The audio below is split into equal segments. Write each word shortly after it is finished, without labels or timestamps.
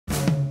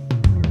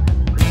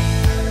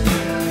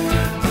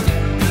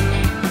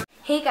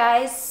Hey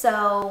guys,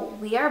 so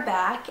we are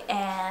back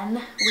and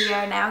we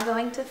are now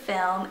going to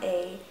film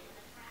a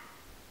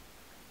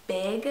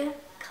big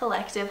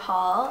collective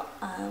haul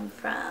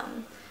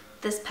from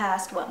this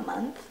past,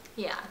 month?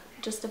 Yeah.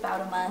 Just about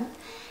a month.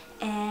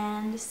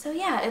 And so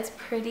yeah, it's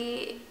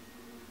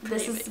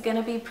this is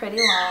gonna be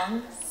pretty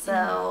long,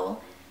 so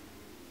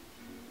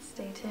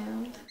stay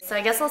tuned. So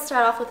I guess I'll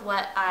start off with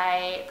what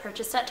I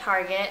purchased at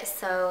Target.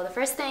 So the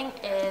first thing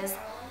is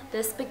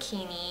this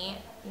bikini.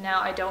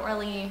 Now I don't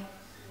really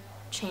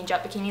change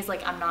up bikinis,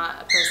 like I'm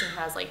not a person who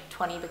has like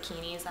 20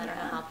 bikinis. I don't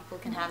know how people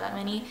can have that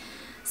many.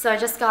 So I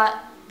just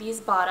got these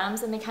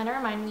bottoms and they kind of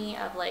remind me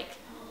of like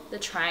the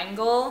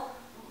triangle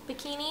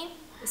bikini,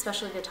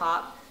 especially the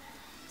top.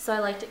 So I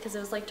liked it because it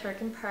was like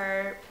Turk and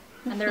Perp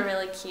and they're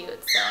really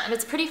cute. So, and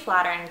it's pretty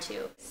flattering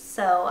too.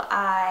 So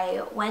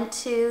I went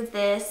to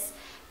this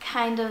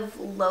kind of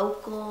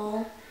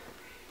local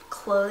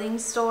clothing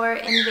store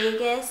in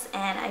Vegas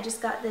and I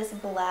just got this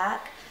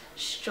black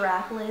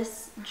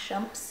strapless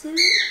jumpsuit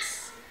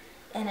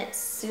and it's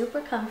super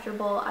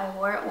comfortable. I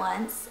wore it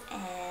once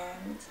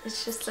and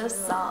it's just so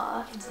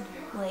soft.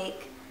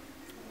 Like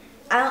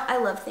I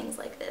love things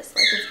like this.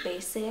 Like it's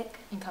basic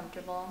and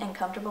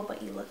comfortable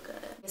but you look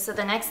good. So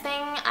the next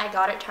thing I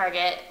got at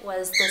Target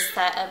was this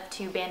set of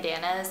 2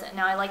 bandanas.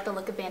 Now I like the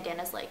look of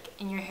bandanas like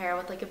in your hair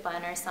with like a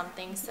bun or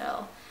something,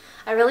 so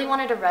I really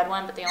wanted a red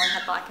one but they only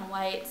had black and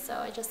white, so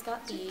I just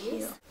got these.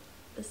 Cute.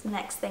 This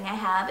next thing I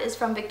have is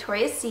from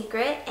Victoria's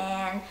Secret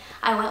and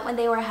I went when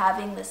they were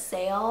having the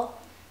sale.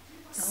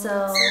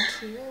 So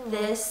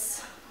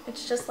this,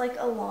 it's just like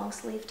a long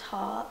sleeve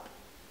top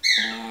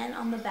and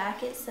on the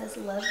back it says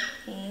Love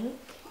Pink.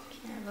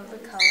 I love the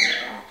color.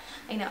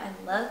 I know, I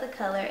love the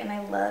color and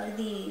I love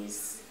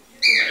these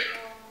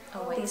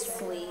these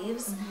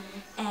sleeves.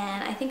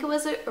 And I think it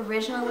was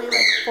originally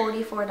like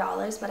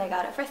 $44 but I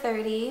got it for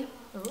 $30.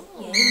 Ooh.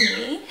 Yay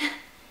me.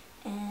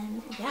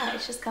 And yeah,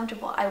 it's just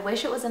comfortable. I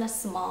wish it was in a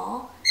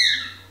small,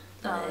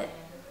 but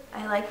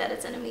I like that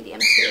it's in a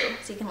medium too,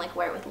 so you can like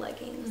wear it with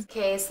leggings.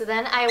 Okay, so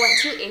then I went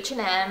to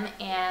H&M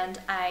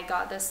and I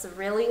got this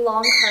really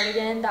long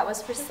cardigan that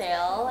was for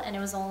sale and it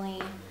was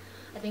only,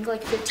 I think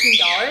like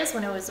 $15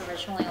 when it was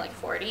originally like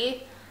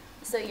 $40.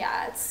 So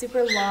yeah, it's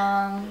super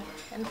long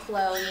and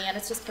flowy and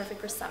it's just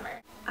perfect for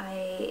summer.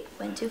 I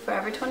went to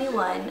Forever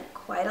 21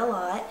 quite a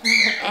lot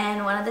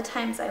and one of the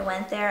times I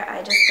went there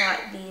I just got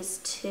these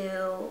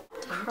 2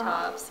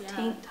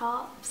 tank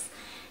tops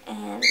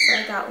and so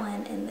I got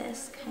one in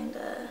this kind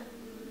of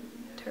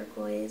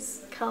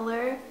turquoise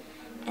color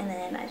and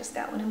then I just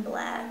got one in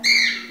black.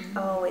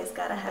 Always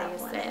gotta have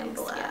one in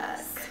black.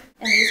 Yes.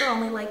 And these are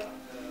only like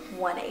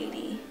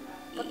 $180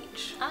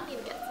 each. I need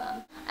to get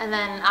some. And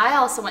then I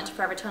also went to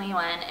Forever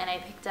 21 and I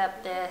picked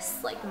up this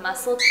like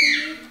muscle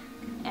tee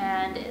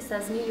and it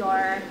says New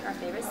York, our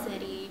favorite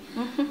city,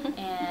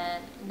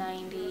 and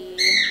 90,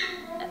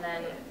 and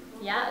then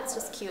yeah, it's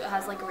just cute. It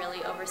has like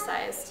really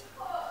oversized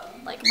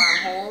like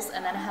armholes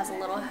and then it has a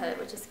little hood,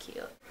 which is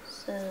cute.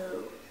 So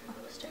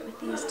I'll start with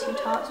these 2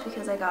 tops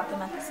because I got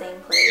them at the same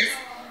place.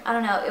 I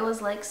don't know, it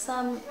was like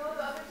some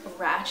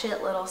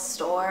ratchet little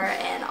store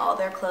and all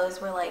their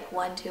clothes were like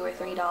 $1, $2, or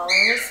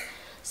 $3.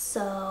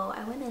 So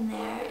I went in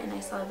there and I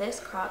saw this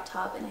crop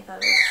top and I thought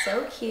it was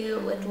so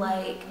cute with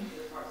like,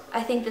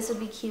 I think this would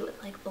be cute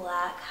with like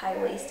black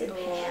high-waisted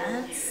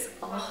pants.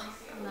 Oh,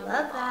 I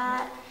love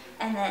that.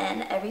 And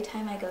then every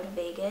time I go to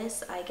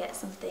Vegas, I get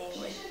something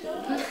with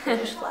the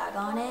British flag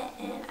on it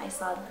and I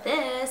saw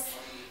this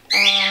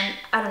and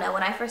I don't know,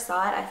 when I first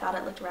saw it, I thought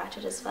it looked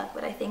ratchet as fuck,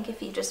 but I think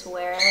if you just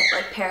wear it,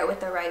 like pair it with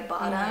the right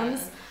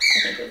bottoms, I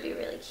think it would be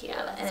really cute.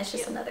 Yeah, and it's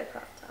just another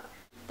crop top.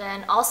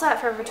 Then also at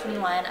Forever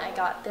 21, I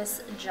got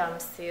this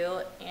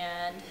jumpsuit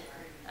and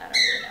I don't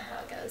even know how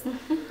it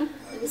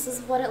goes. This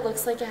is what it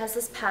looks like. It has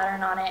this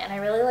pattern on it and I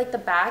really like the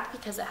back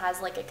because it has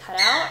like a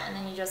cutout and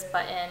then you just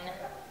button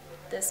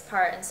this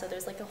part and so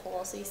there's like a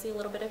hole so you see a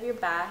little bit of your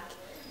back.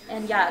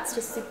 And yeah, it's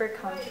just super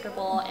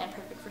comfortable and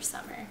perfect for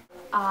summer.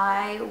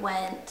 I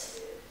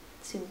went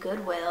to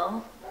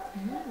Goodwill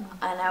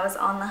and I was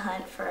on the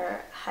hunt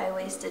for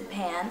high-waisted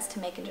pants to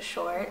make into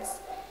shorts.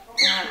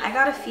 And I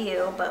got a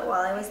few, but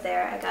while I was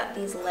there, I got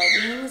these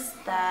leggings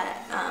that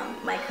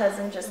my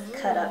cousin just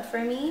cut up for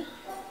me.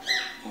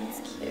 And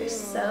they're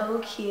so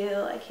cute.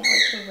 I can't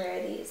wait to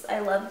wear these. I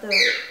love the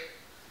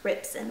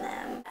rips in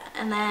them.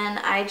 And then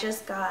I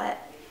just got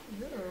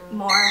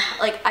more,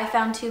 like I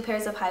found 2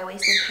 pairs of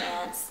high-waisted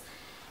pants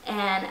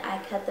and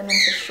I cut them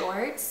into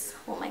shorts.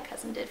 Well, my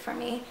cousin did for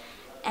me.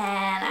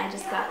 And I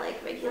just got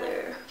like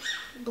regular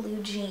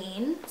blue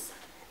jeans.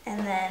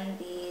 And then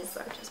these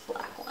are just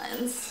black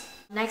ones.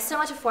 Next I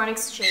went to Foreign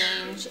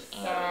Exchange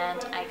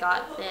and I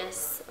got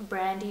this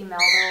Brandy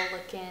Melville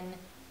looking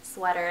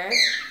sweater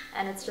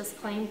and it's just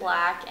plain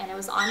black and it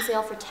was on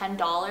sale for $10,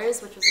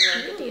 which was a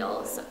really good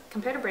deal. So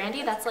compared to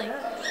Brandy, that's like,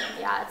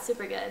 yeah, it's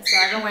super good. So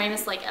I've been wearing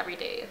this like every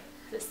day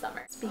this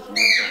summer. Speaking of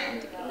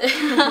Brandy,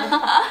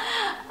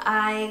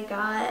 I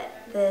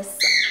got this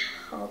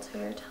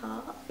halter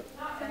top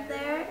from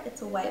there.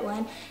 It's a white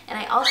one and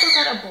I also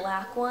got a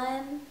black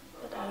one,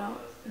 but I don't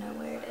know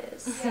where it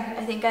is.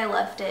 I think I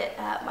left it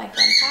at my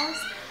friend's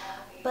house,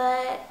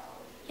 but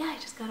yeah, I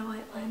just got a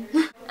white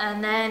one.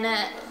 And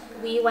then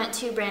we went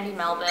to Brandy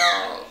Melville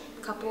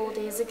a couple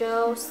days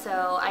ago,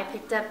 so I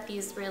picked up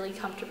these really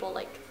comfortable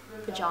like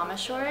pajama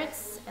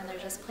shorts, and they're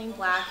just plain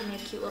black and they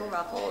have cute little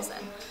ruffles,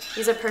 and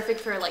these are perfect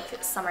for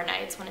like summer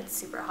nights when it's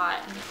super hot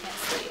and you can't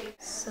sleep.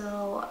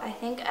 So I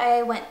think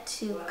I went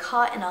to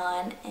Cotton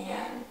On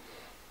and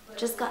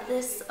just got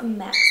this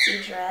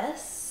maxi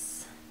dress.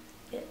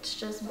 It's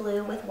just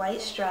blue with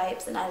white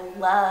stripes, and I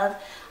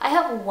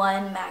have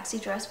one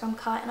maxi dress from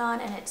Cotton On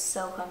and it's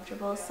so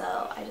comfortable,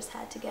 so I just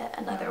had to get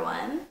another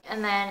one.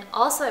 And then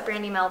also at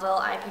Brandy Melville,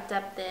 I picked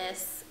up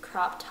this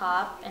crop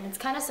top, and it's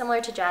kind of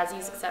similar to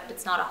Jazzy's except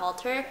it's not a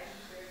halter.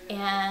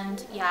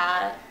 And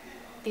yeah,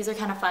 these are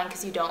kind of fun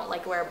because you don't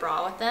like wear a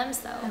bra with them,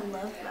 so I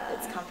love that.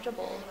 It's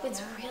comfortable.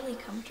 It's really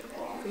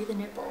comfortable. Free the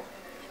nipple.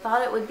 I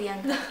thought it would be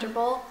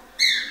uncomfortable,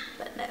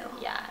 but no.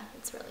 Yeah,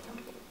 it's really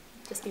comfortable.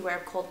 Just beware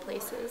of cold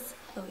places.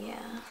 Oh yeah.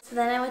 So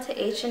then I went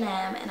to H&M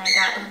and I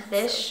got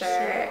this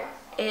shirt.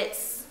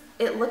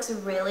 It looks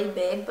really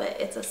big,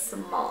 but it's a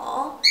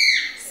small.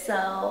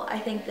 So I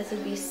think this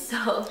would be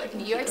so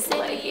New York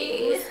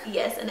City.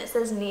 Yes, and it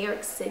says New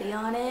York City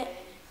on it.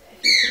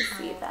 If you can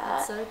see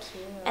that. That's so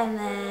cute. And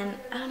then,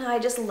 I don't know, I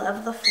just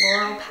love the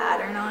floral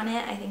pattern on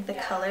it. I think the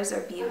colors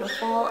are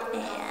beautiful,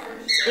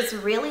 and it's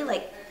really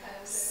like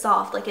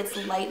soft, like it's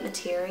light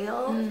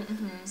material.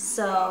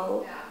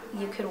 So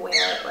you could wear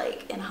it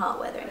like in hot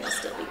weather and you'll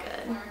still be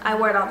good. I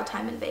wore it all the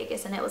time in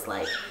Vegas and it was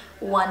like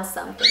one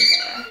something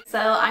there. So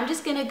I'm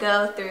just gonna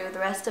go through the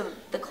rest of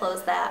the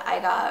clothes that I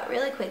got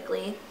really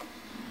quickly.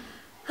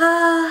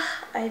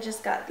 I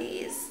just got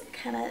these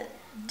kind of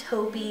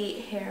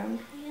taupey harem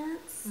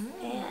pants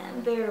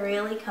and they're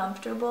really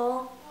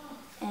comfortable,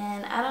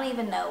 and I don't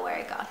even know where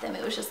I got them.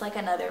 It was just like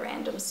another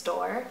random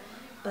store,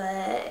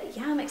 but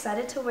yeah, I'm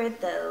excited to wear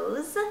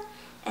those.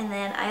 And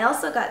then I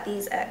also got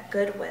these at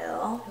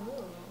Goodwill.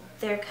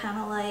 They're kind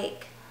of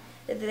like,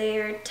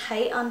 they're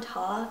tight on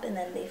top and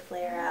then they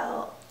flare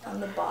out on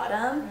the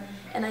bottom,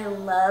 and I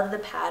love the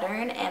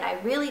pattern, and I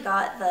really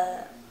got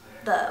the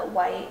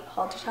white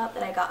halter top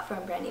that I got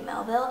from Brandy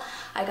Melville.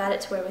 I got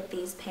it to wear with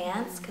these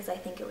pants because I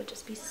think it would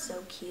just be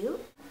so cute.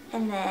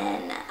 And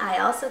then I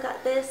also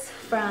got this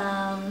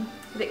from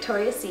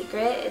Victoria's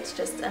Secret. It's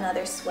just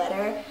another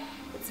sweater.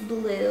 It's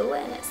blue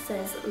and it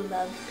says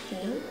Love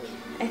Pink.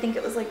 I think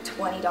it was like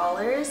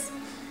 $20.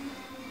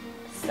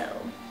 So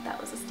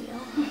that was a steal.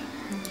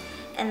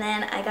 And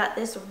then I got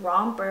this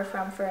romper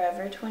from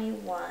Forever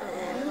 21.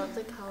 I love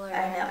the color.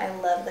 I know, I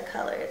love the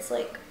color. It's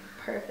like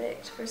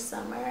perfect for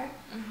summer.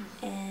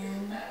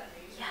 And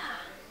yeah,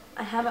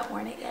 I haven't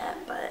worn it yet,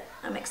 but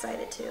I'm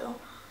excited to.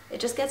 It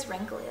just gets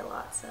wrinkly a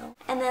lot, so.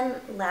 And then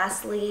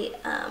lastly,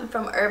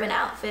 from Urban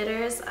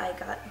Outfitters, I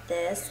got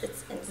this.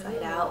 It's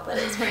inside out, but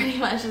it's pretty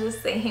much the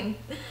same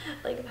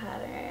like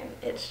pattern.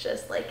 It's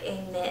just like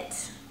a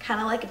knit, kind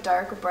of like a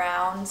dark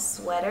brown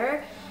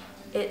sweater.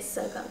 It's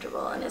so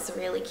comfortable and it's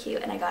really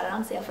cute, and I got it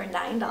on sale for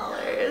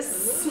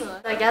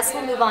 $9. I guess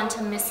we'll move on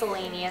to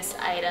miscellaneous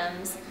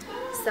items.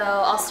 So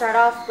I'll start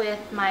off with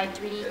my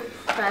 3D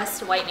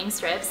pressed whitening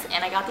strips,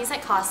 and I got these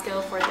at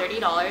Costco for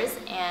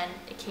 $30, and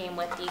it came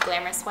with the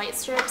glamorous white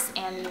strips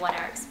and the 1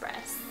 Hour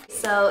Express.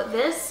 So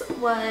this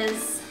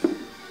was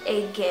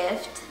a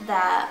gift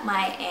that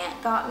my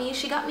aunt got me.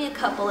 She got me a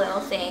couple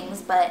little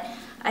things, but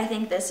I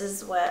think this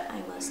is what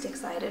I'm most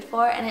excited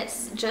for, and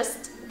it's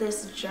just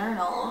this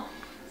journal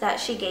that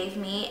she gave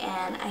me,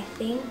 and I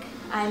think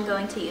I'm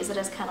going to use it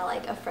as kind of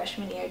like a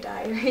freshman year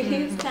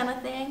diaries kind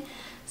of thing.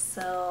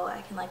 So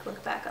I can like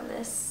look back on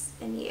this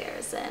in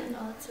years and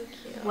that's so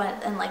cute.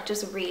 and like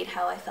just read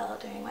how I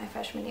felt during my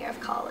freshman year of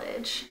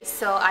college.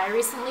 So I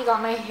recently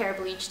got my hair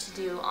bleached to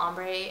do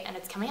ombre, and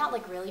it's coming out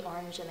like really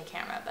orange in the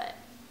camera, but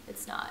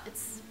it's not.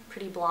 It's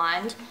pretty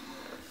blonde.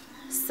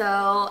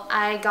 So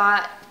I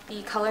got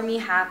the Color Me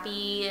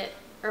Happy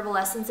Herbal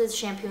Essences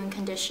shampoo and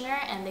conditioner,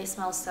 and they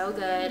smell so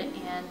good,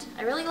 and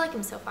I really like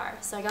them so far.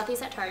 So I got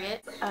these at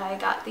Target. I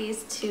got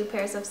these 2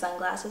 pairs of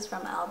sunglasses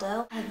from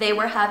Aldo. They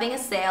were having a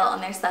sale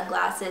on their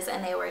sunglasses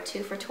and they were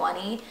 2 for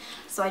 $20.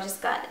 So I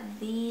just got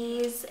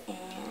these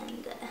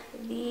and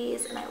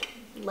these, and I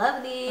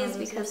love these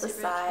because the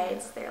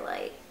sides, they're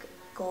like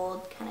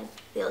gold, kind of,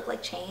 they look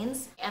like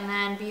chains. And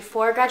then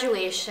before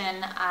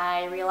graduation,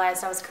 I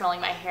realized I was curling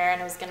my hair and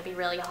it was gonna be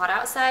really hot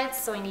outside,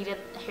 so I needed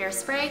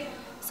hairspray.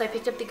 So I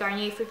picked up the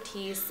Garnier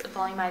Fructis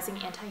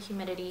Volumizing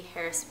Anti-Humidity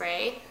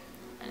Hairspray,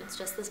 and it's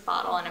just this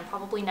bottle, and I'm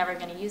probably never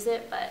going to use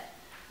it, but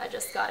I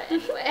just got it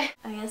anyway.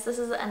 I guess this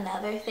is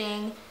another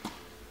thing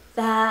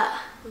that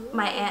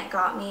my aunt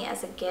got me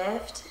as a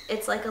gift.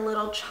 It's like a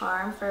little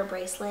charm for a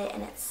bracelet,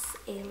 and it's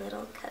a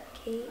little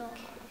cupcake,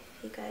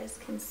 if you guys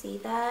can see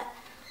that.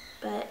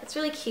 But it's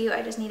really cute.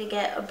 I just need to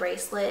get a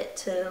bracelet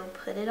to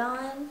put it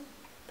on.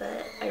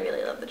 But I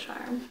really love the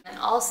charm. And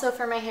also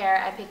for my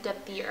hair, I picked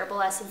up the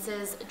Herbal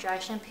Essences Dry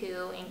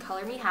Shampoo in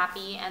Color Me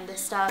Happy, and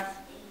this stuff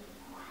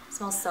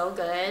smells so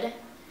good.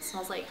 It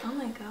smells like, oh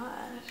my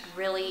gosh,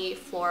 really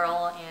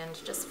floral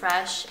and just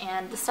fresh,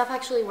 and the stuff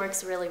actually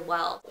works really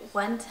well.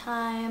 One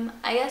time,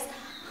 I guess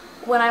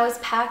when I was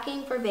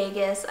packing for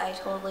Vegas, I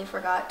totally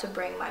forgot to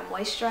bring my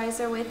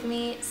moisturizer with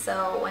me.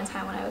 So one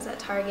time when I was at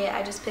Target,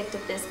 I just picked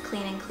up this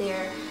Clean and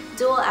Clear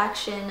Dual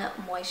Action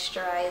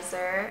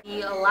Moisturizer.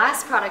 The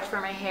last product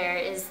for my hair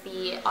is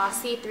the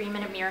Aussie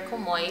 3-Minute Miracle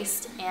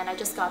Moist, and I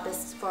just got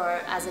this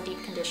as a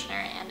deep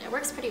conditioner, and it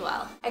works pretty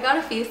well. I got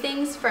a few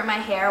things for my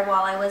hair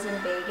while I was in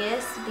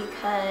Vegas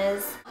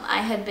because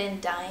I had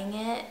been dyeing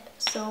it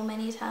so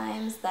many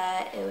times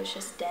that it was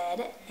just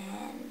dead.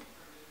 And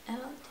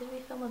did we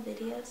film a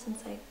video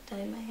since I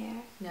dyed my hair?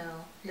 No,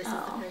 this is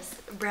the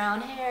first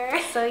brown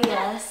hair. So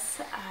yes,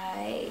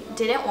 I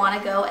didn't want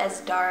to go as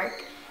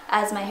dark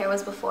as my hair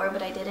was before,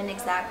 but I didn't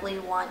exactly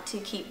want to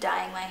keep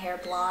dyeing my hair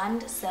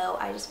blonde, so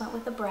I just went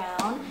with the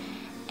brown.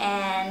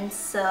 And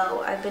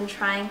so I've been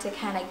trying to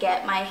kind of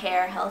get my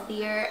hair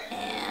healthier,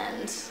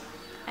 and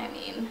I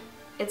mean,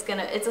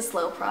 it's a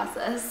slow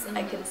process,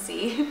 I can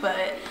see,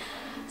 but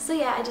so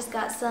yeah, I just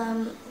got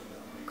some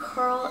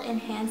curl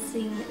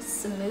enhancing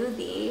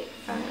smoothie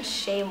from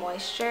Shea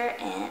Moisture,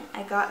 and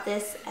I got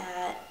this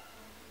at,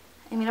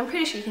 I mean, I'm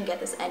pretty sure you can get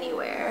this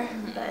anywhere,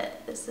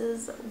 but this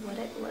is what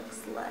it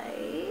looks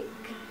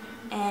like,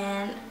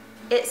 and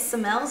it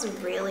smells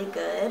really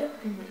good,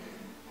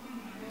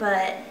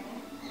 but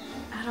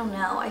I don't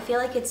know, I feel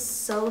like it's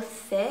so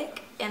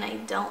thick and I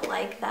don't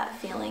like that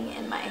feeling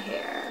in my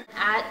hair.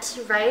 At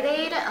Rite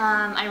Aid,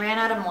 I ran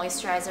out of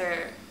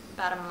moisturizer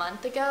about a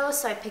month ago,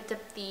 so I picked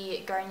up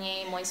the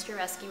Garnier Moisture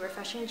Rescue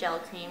Refreshing Gel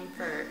Cream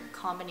for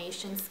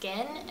combination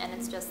skin, and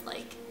it's just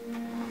like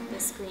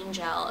this green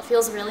gel. It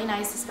feels really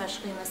nice,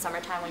 especially in the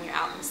summertime when you're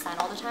out in the sun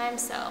all the time,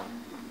 so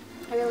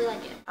I really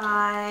like it.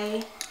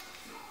 I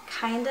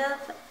kind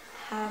of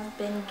have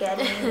been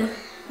getting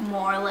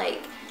more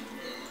like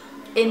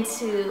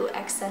into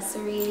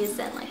accessories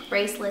and like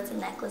bracelets and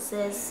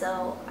necklaces,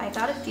 so I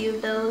got a few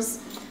of those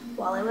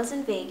while I was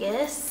in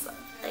Vegas.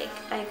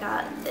 Like, I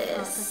got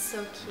this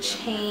so cute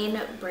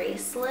chain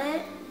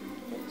bracelet.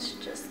 It's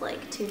just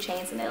like two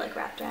chains and they're like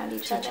wrapped around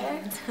each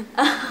other.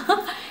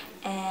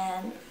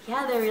 And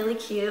yeah, they're really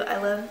cute.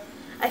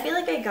 I feel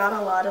like I got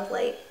a lot of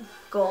like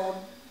gold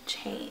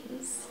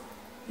chains.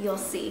 You'll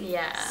see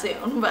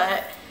soon,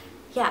 but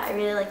yeah, I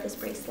really like this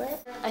bracelet.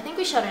 I think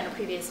we showed it in a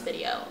previous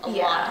video a long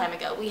time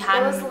ago. We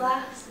had it was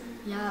last.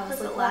 Yeah,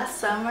 was it last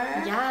summer?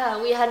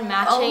 Yeah, we had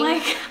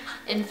matching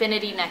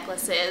infinity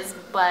necklaces,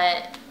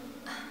 but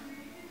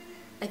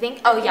I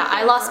think,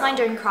 I lost mine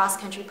during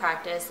cross-country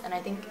practice, and I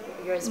think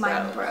yours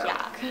broke.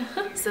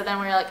 Yeah. So then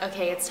we were like,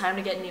 okay, it's time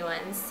to get new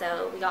ones.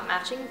 So we got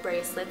matching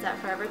bracelets at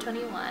Forever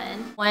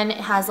 21. One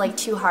has like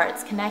two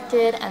hearts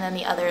connected, and then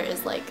the other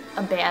is like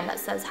a band that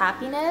says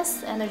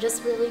happiness, and they're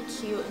just really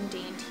cute and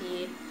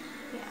dainty.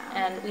 Yeah.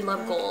 And we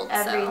love gold.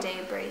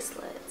 Everyday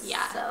bracelets.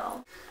 Yeah.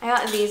 So I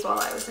got these while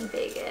I was in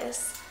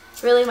Vegas.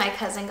 Really, my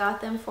cousin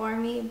got them for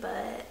me,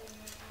 but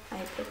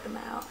I picked them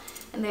out.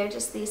 And they're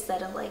just these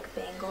set of like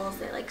bangles.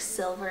 They're like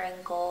silver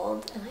and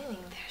gold, and I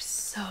think they're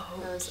so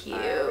cute.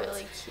 Are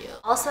really cute.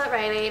 Also at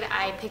Rite Aid,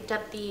 I picked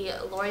up the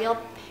L'Oreal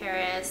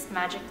Paris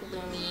Magic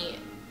Lumi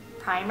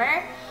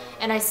primer,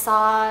 and I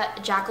saw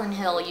Jaclyn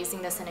Hill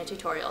using this in a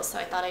tutorial, so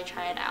I thought I'd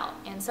try it out.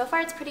 And so far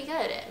it's pretty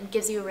good. It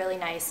gives you a really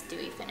nice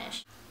dewy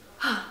finish.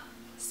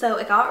 So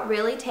it got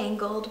really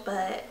tangled,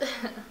 but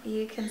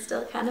you can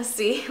still kind of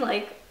see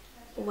like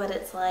what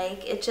it's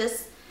like. It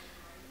just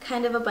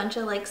kind of a bunch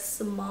of like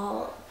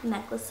small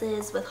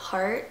necklaces with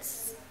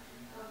hearts.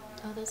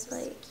 Oh, that's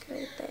like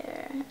right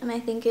there. And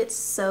I think it's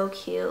so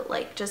cute,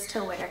 like just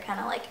to wear kind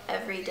of like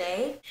every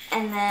day.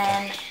 And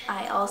then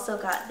I also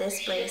got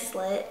this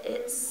bracelet.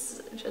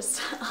 It's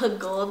just a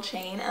gold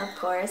chain, of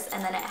course,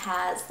 and then it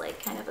has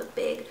like kind of a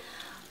big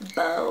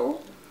bow.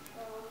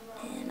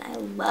 And I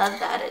love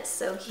that, it's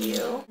so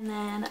cute. And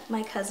then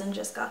my cousin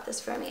just got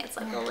this for me. It's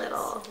like a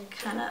little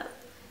kind of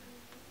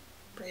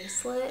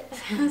bracelet,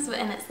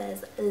 and it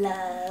says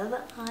love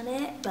on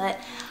it, but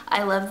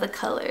I love the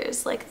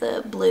colors, like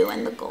the blue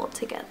and the gold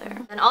together.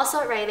 And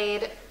also at Rite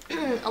Aid,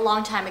 a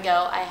long time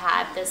ago, I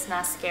had this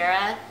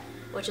mascara,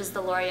 which is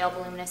the L'Oreal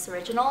Voluminous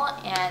Original,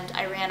 and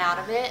I ran out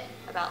of it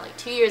about like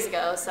 2 years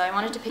ago, so I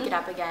wanted to pick it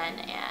up again,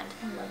 and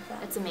I love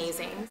that. It's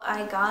amazing.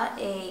 I got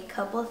a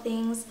couple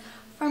things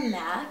from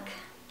MAC,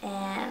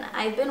 and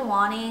I've been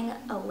wanting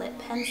a lip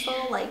pencil,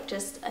 like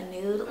just a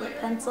nude lip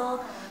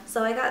pencil.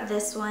 So I got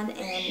this one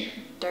in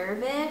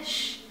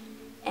Dervish,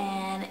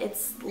 and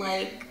it's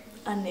like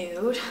a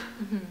nude.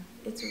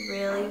 It's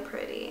really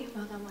pretty.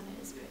 Oh, that one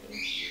is pretty.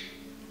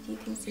 If you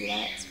can see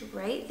that, it's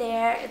right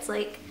there. It's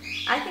like,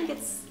 I think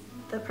it's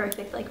the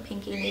perfect like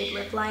pinky nude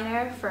lip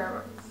liner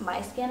for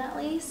my skin at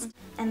least.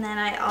 And then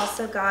I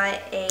also got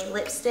a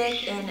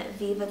lipstick in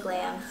Viva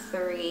Glam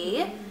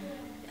 3.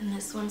 And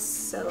this one's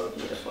so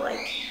beautiful.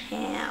 I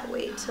can't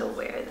wait to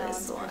wear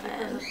this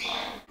one.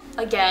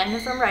 Again,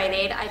 from Rite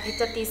Aid, I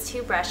picked up these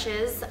two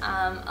brushes,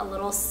 a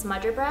little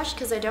smudger brush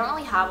because I don't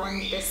really have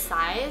one this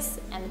size,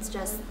 and it's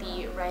just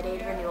the Rite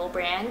Aid Renewal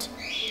brand.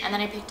 And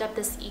then I picked up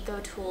this Eco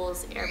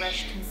Tools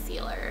Airbrush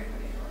Concealer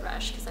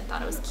brush because I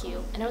thought it was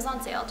cute, and it was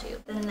on sale too.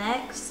 The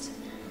next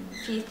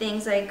few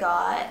things I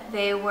got,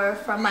 they were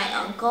from my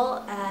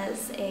uncle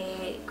as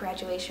a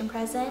graduation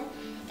present,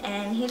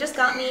 and he just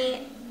got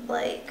me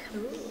like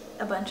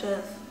a bunch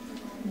of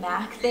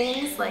MAC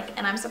things, like,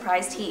 and I'm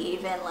surprised he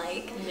even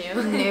like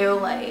knew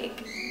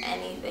like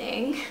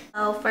anything.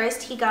 So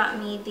first he got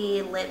me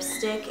the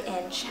lipstick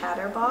in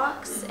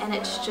Chatterbox, and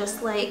it's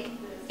just like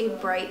a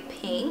bright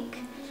pink,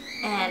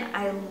 and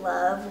I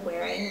love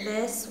wearing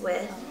this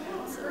with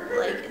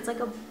like, it's like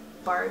a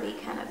Barbie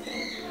kind of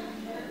pink,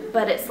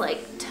 but it's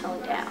like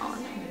toned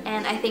down,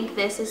 and I think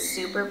this is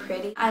super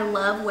pretty. I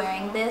love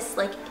wearing this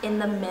like in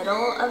the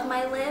middle of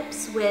my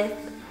lips with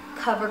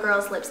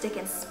CoverGirl's lipstick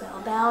in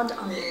Spellbound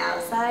on the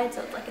outside,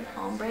 so it's like an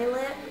ombre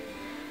lip.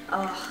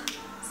 Oh,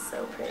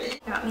 so pretty.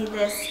 Got me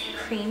this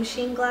cream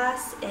sheen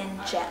glass in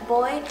Jet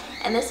Boy,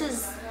 and this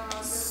is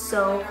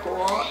so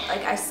cool.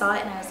 Like, I saw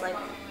it and I was like,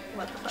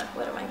 what the fuck,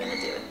 what am I gonna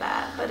do with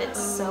that? But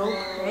it's so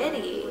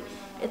pretty.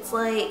 It's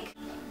like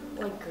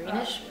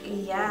greenish,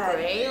 yeah,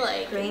 gray,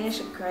 like greenish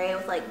gray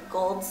with like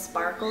gold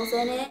sparkles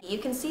in it. You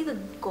can see the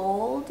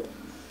gold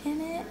in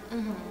it,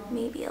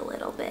 maybe a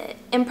little bit.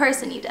 In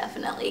person, you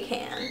definitely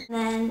can. And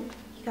then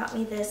he got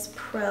me this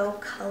Pro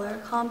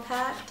Color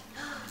Compact.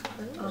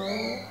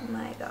 Oh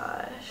my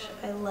gosh,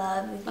 I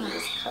love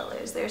these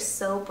colors. They're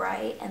so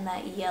bright, and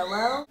that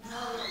yellow.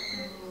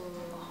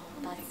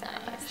 that's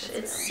nice.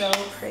 It's so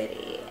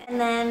pretty. And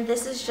then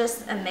this is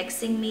just a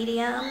mixing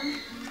medium.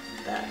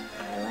 The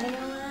eyeliner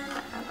one,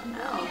 I don't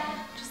know.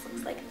 It just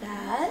looks like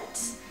that.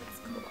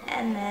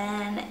 And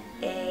then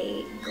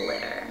a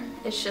glitter.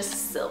 It's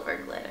just silver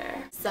glitter.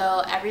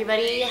 So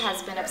everybody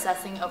has been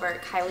obsessing over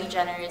Kylie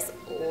Jenner's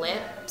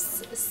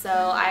lips. So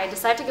I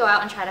decided to go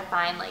out and try to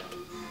find like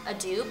a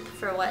dupe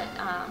for what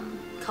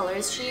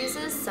colors she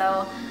uses.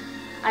 So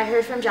I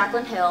heard from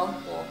Jaclyn Hill,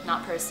 well,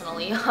 not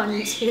personally, on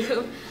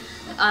YouTube,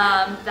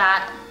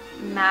 that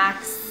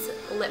MAC's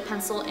lip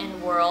pencil in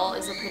Whirl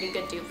is a pretty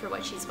good dupe for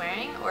what she's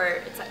wearing, or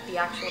it's the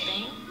actual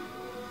thing.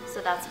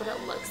 So that's what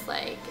it looks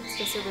like. It's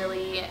just a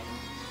really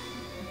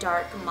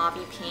dark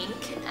mauvey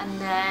pink. And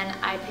then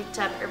I picked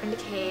up Urban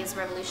Decay's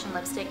Revolution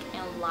lipstick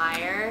in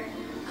Liar.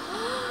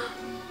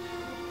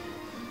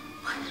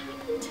 What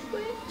happened to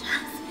it,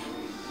 Jazzy?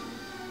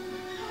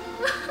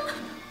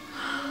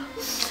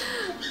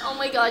 Oh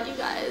my god, you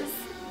guys.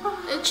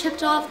 It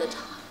chipped off the top.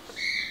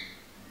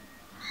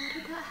 How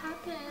did that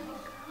happen?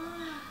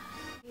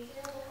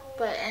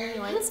 But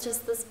anyway, it's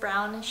just this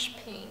brownish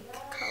pink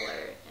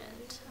color,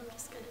 and I'm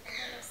just gonna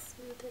kind of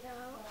smooth it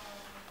out.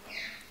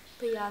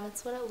 But yeah,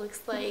 that's what it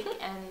looks like,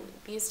 and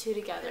these two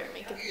together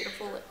make a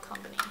beautiful lip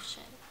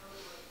combination.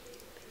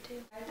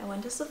 I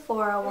went to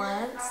Sephora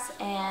once,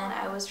 and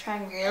I was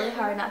trying really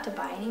hard not to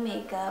buy any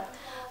makeup,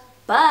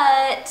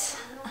 but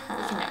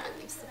I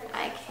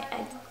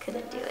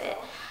couldn't do it.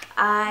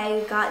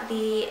 I got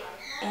the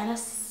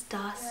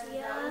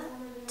Anastasia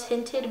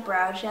tinted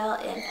brow gel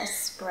in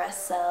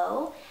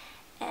Espresso,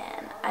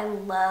 and I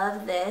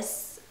love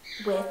this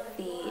with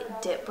the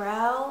dip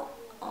brow.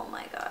 Oh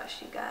my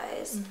gosh, you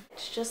guys.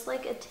 It's just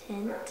like a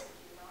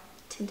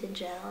tinted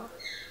gel.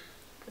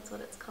 That's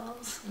what it's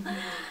called.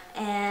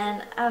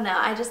 And I don't know,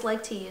 I just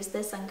like to use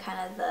this on kind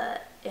of the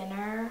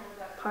inner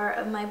part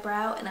of my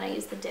brow, and then I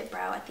use the dip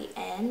brow at the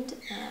end,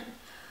 and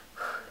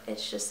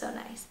it's just so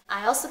nice.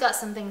 I also got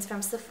some things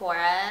from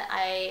Sephora.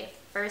 I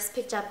first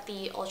picked up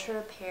the Ultra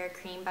Repair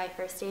Cream by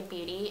First Aid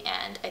Beauty,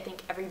 and I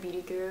think every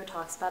beauty guru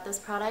talks about this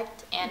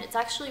product, and it's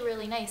actually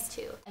really nice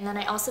too. And then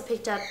I also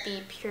picked up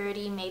the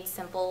Purity Made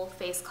Simple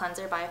Face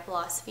Cleanser by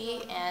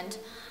Philosophy, and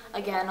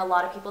again, a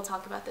lot of people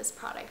talk about this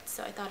product,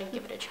 so I thought I'd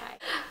give it a try.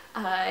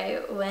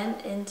 I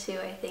went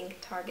into, I think,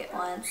 Target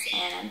once,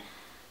 and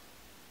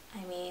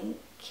I mean,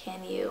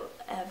 can you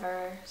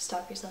ever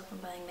stop yourself from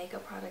buying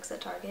makeup products at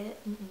Target?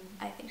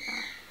 I think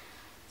not.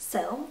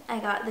 So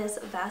I got this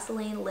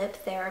Vaseline Lip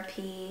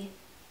Therapy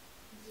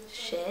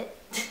shit.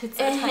 It's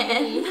so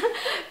tiny.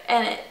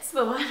 And it's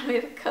the one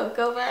with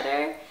cocoa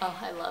butter. Oh,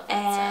 I love that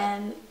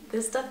and stuff.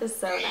 This stuff is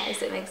so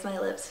nice. It makes my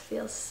lips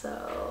feel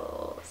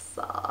so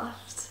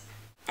soft.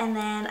 And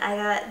then I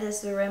got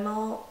this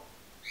Rimmel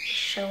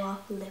Show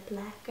Off Lip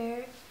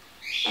Lacquer,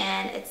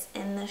 and it's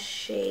in the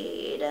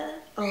shade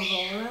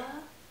Aurora,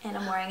 and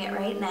I'm wearing it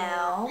right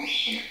now,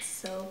 and it's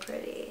so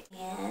pretty.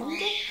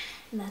 And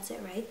that's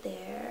it right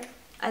there.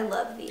 I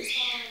love these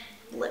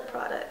lip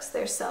products.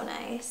 They're so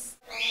nice.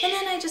 And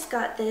then I just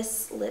got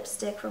this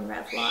lipstick from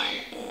Revlon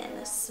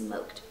in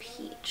Smoked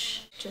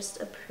Peach.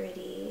 Just a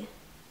pretty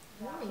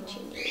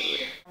peachy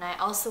nude. And I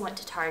also went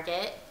to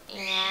Target,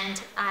 and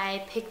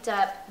I picked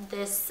up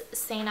this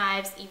St.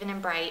 Ives Even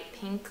and Bright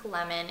Pink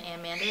Lemon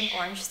and Mandarin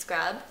Orange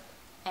Scrub.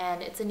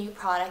 And it's a new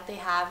product they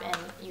have, and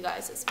you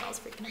guys, it smells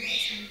freaking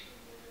amazing.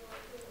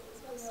 It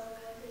smells so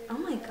good. Oh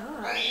my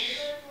gosh.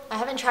 I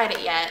haven't tried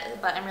it yet,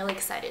 but I'm really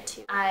excited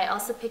to. I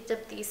also picked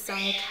up the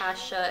Sonia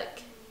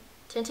Kashuk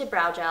tinted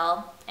brow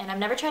gel, and I've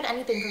never tried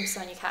anything from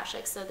Sonia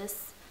Kashuk, so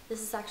this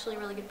is actually a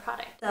really good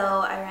product. So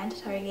I ran to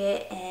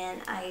Target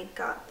and I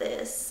got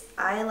this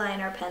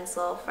eyeliner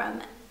pencil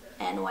from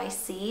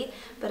NYC,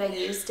 but I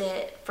used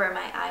it for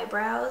my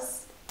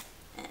eyebrows.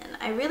 And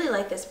I really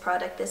like this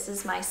product. This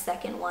is my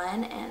second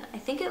one, and I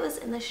think it was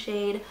in the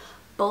shade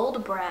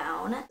Bold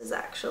Brown. This is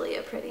actually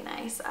a pretty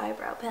nice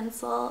eyebrow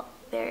pencil.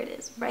 There it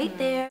is right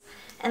there.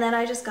 And then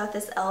I just got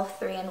this e.l.f.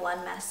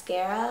 3-in-1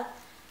 mascara.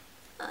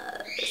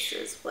 This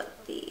is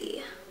what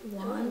the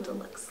wand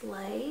looks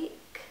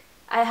like.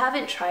 I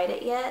haven't tried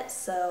it yet,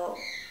 so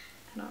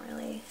I don't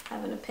really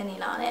have an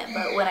opinion on it,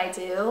 but when I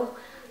do,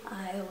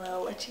 I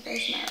will let you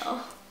guys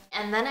know.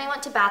 And then I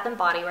went to Bath &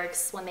 Body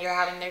Works when they were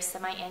having their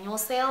semi-annual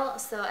sale,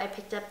 so I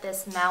picked up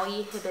this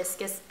Maui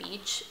Hibiscus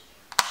Beach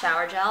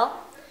shower gel.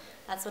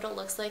 That's what it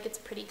looks like. It's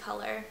a pretty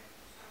color,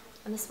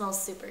 and it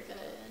smells super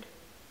good.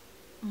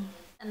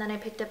 And then I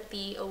picked up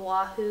the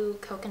Oahu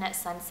Coconut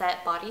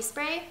Sunset Body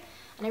Spray,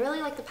 and I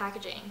really like the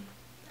packaging.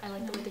 I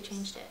like the way they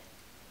changed it.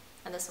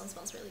 And this one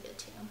smells really good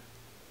too.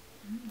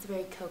 It's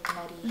very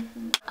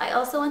coconutty. I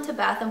also went to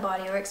Bath &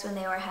 Body Works when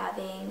they were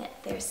having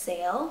their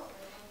sale,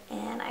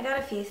 and I got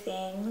a few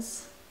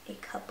things, a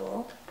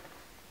couple.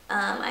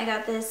 I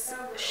got this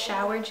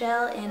shower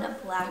gel in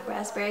Black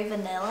Raspberry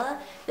Vanilla.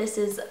 This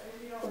is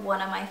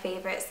one of my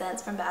favorite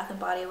scents from Bath &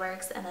 Body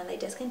Works, and then they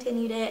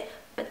discontinued it,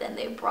 but then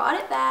they brought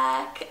it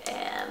back,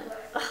 and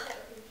ugh,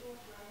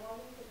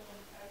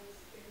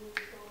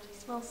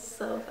 it smells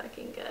so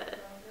fucking good.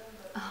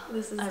 Oh,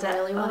 this is I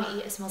really want to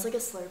eat. It smells like a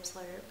slurp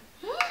slurp.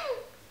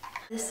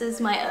 This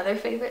is my other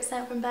favorite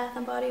scent from Bath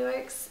 & Body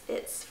Works.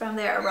 It's from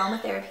their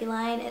aromatherapy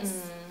line.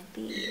 It's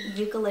the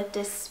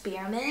Eucalyptus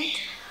Spearmint.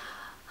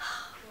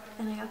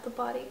 And I got the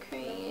body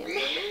cream.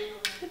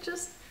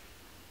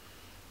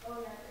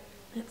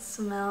 It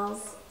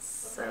smells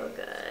so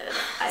good.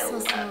 I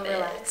love so it.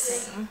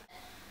 Relaxing.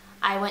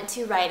 I went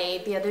to Rite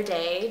Aid the other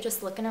day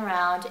just looking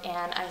around,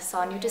 and I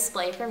saw a new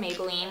display for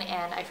Maybelline,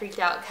 and I freaked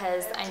out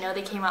because I know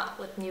they came out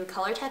with new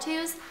color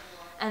tattoos.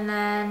 And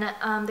then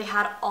they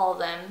had all of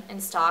them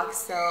in stock,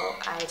 so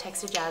I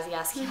texted Jazzy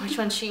asking which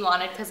one she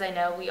wanted, because I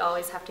know we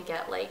always have to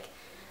get like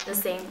the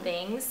same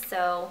things.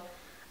 So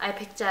I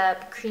picked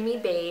up Creamy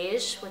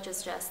Beige, which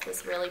is just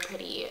this really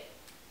pretty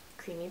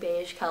creamy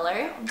beige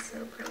color. It's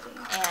so pretty.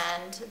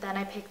 And then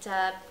I picked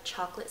up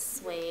Chocolate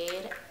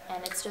Suede,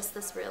 and it's just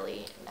this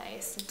really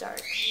nice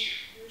dark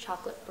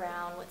chocolate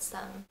brown with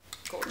some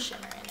gold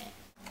shimmer in it.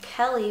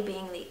 Kelly,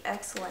 being the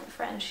excellent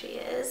friend she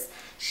is,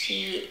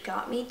 she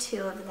got me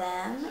two of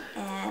them,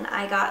 and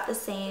I got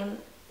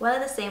one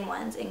of the same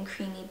ones in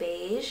creamy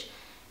beige,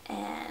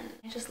 and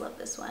I just love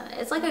this one.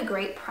 It's like a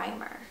great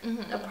primer.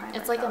 A primer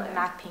It's like color. a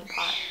MAC paint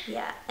pot.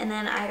 Yeah, and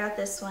then I got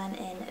this one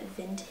in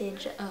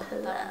Vintage Plum.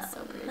 That one's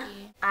so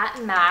pretty.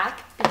 At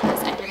MAC,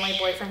 because I did my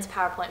boyfriend's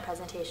PowerPoint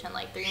presentation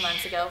like 3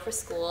 months ago for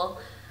school,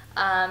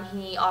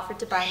 he offered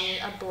to buy me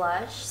a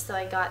blush, so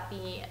I got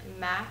the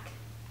MAC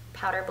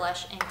powder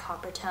blush in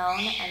Copper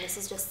Tone, and this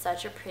is just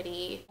such a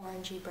pretty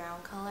orangey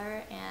brown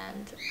color,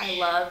 and I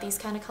love these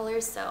kind of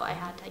colors, so I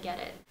had to get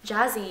it.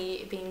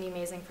 Jazzy, being the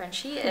amazing friend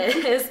she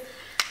is,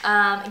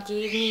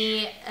 gave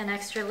me an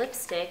extra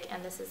lipstick,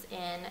 and this is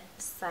in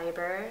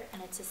Cyber,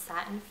 and it's a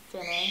satin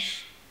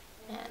finish,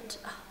 and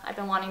I've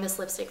been wanting this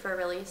lipstick for a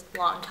really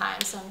long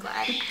time, so I'm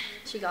glad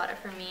she got it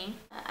for me.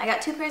 I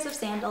got 2 pairs of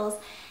sandals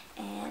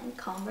and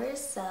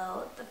Converse.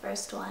 So the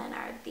first one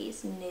are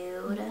these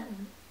nude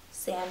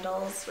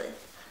sandals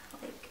with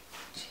like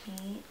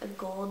chain, a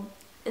gold,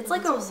 it's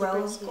like a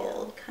rose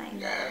gold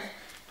kind of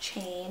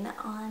chain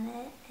on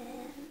it,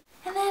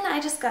 and then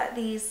I just got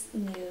these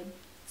nude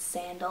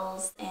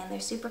sandals, and they're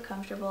super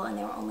comfortable, and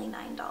they were only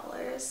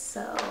 $9.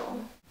 So,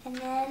 and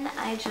then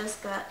I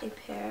just got a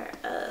pair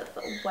of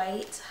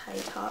white high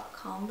top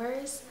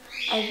Converse.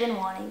 I've been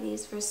wanting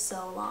these for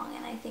so long,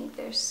 and I think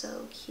they're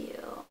so cute.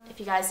 If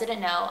you guys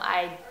didn't know,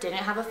 I didn't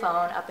have a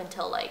phone up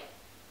until like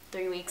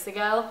 3 weeks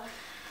ago.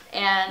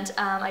 And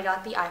I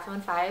got the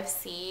iPhone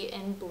 5C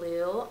in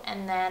blue,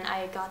 and then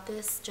I got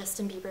this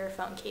Justin Bieber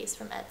phone case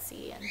from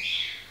Etsy, and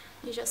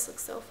he just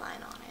looks so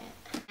fine on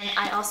it. And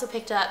I also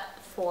picked up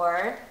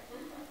 4.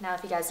 Now,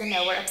 if you guys didn't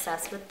know, we're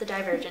obsessed with the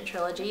Divergent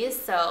trilogies,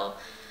 so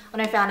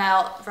when I found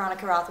out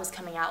Veronica Roth was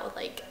coming out with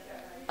like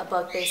a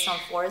book based on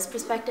 4's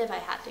perspective, I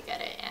had to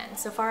get it, and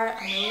so far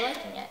I'm really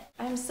liking it.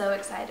 I'm so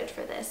excited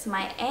for this.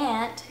 My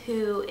aunt,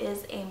 who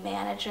is a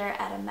manager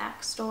at a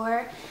Mac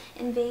store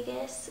in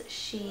Vegas,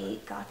 she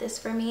got this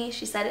for me.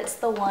 She said it's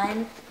the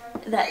one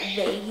that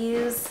they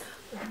use,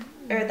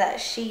 or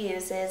that she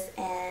uses,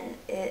 and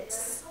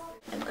it's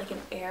like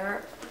an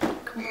air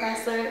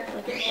compressor,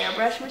 like an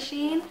airbrush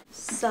machine.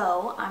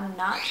 So I'm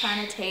not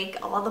trying to take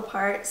all the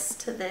parts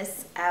to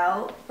this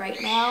out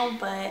right now,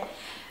 but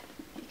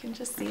you can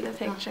just see the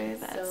picture.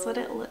 That's what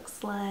it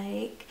looks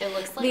like. It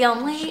looks like the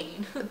only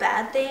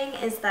bad thing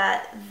is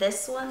that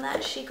this one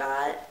that she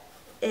got,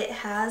 it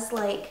has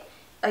like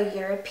a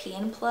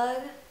European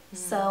plug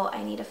So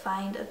I need to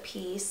find a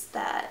piece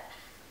that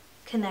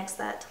connects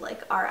that to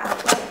like our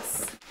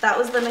outlets. That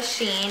was the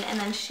machine, and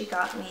then she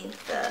got me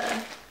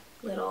the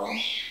little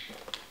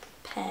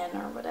pen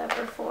or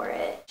whatever for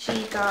it.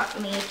 She got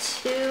me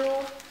 2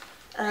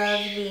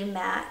 of the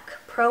MAC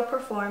Pro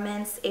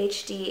Performance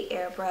HD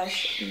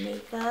Airbrush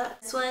Makeup.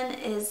 This one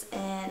is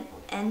in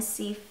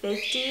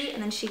NC50,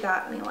 and then she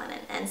got me one in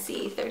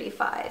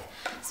NC35,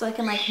 so I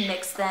can like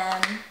mix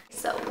them.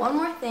 So one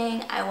more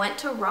thing, I went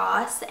to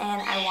Ross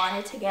and I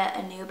wanted to get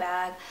a new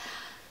bag.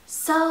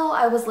 So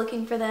I was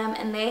looking for them,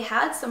 and they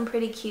had some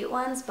pretty cute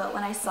ones, but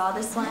when I saw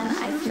this one,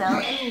 I fell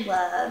in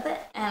love,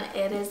 and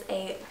it is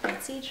a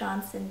Betsy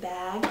Johnson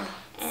bag,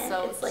 and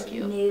So it's like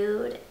cute.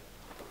 Nude.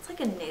 It's like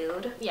a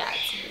nude. Yeah.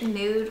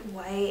 Nude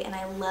white, and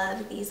I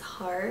love these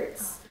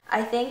hearts.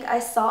 I think I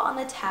saw on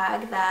the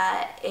tag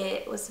that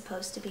it was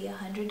supposed to be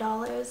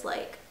 $100,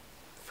 like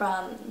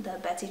from the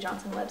Betsy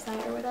Johnson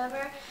website or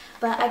whatever,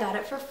 but I got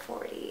it for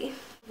 $40.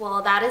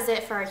 Well, that is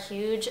it for our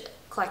huge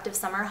collective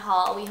summer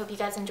haul. We hope you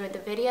guys enjoyed the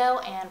video,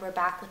 and we're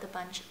back with a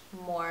bunch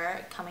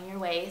more coming your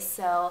way.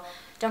 So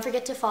don't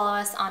forget to follow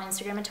us on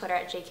Instagram and Twitter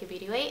at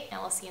JQBeauty8,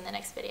 and we'll see you in the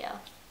next video.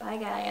 Bye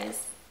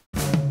guys.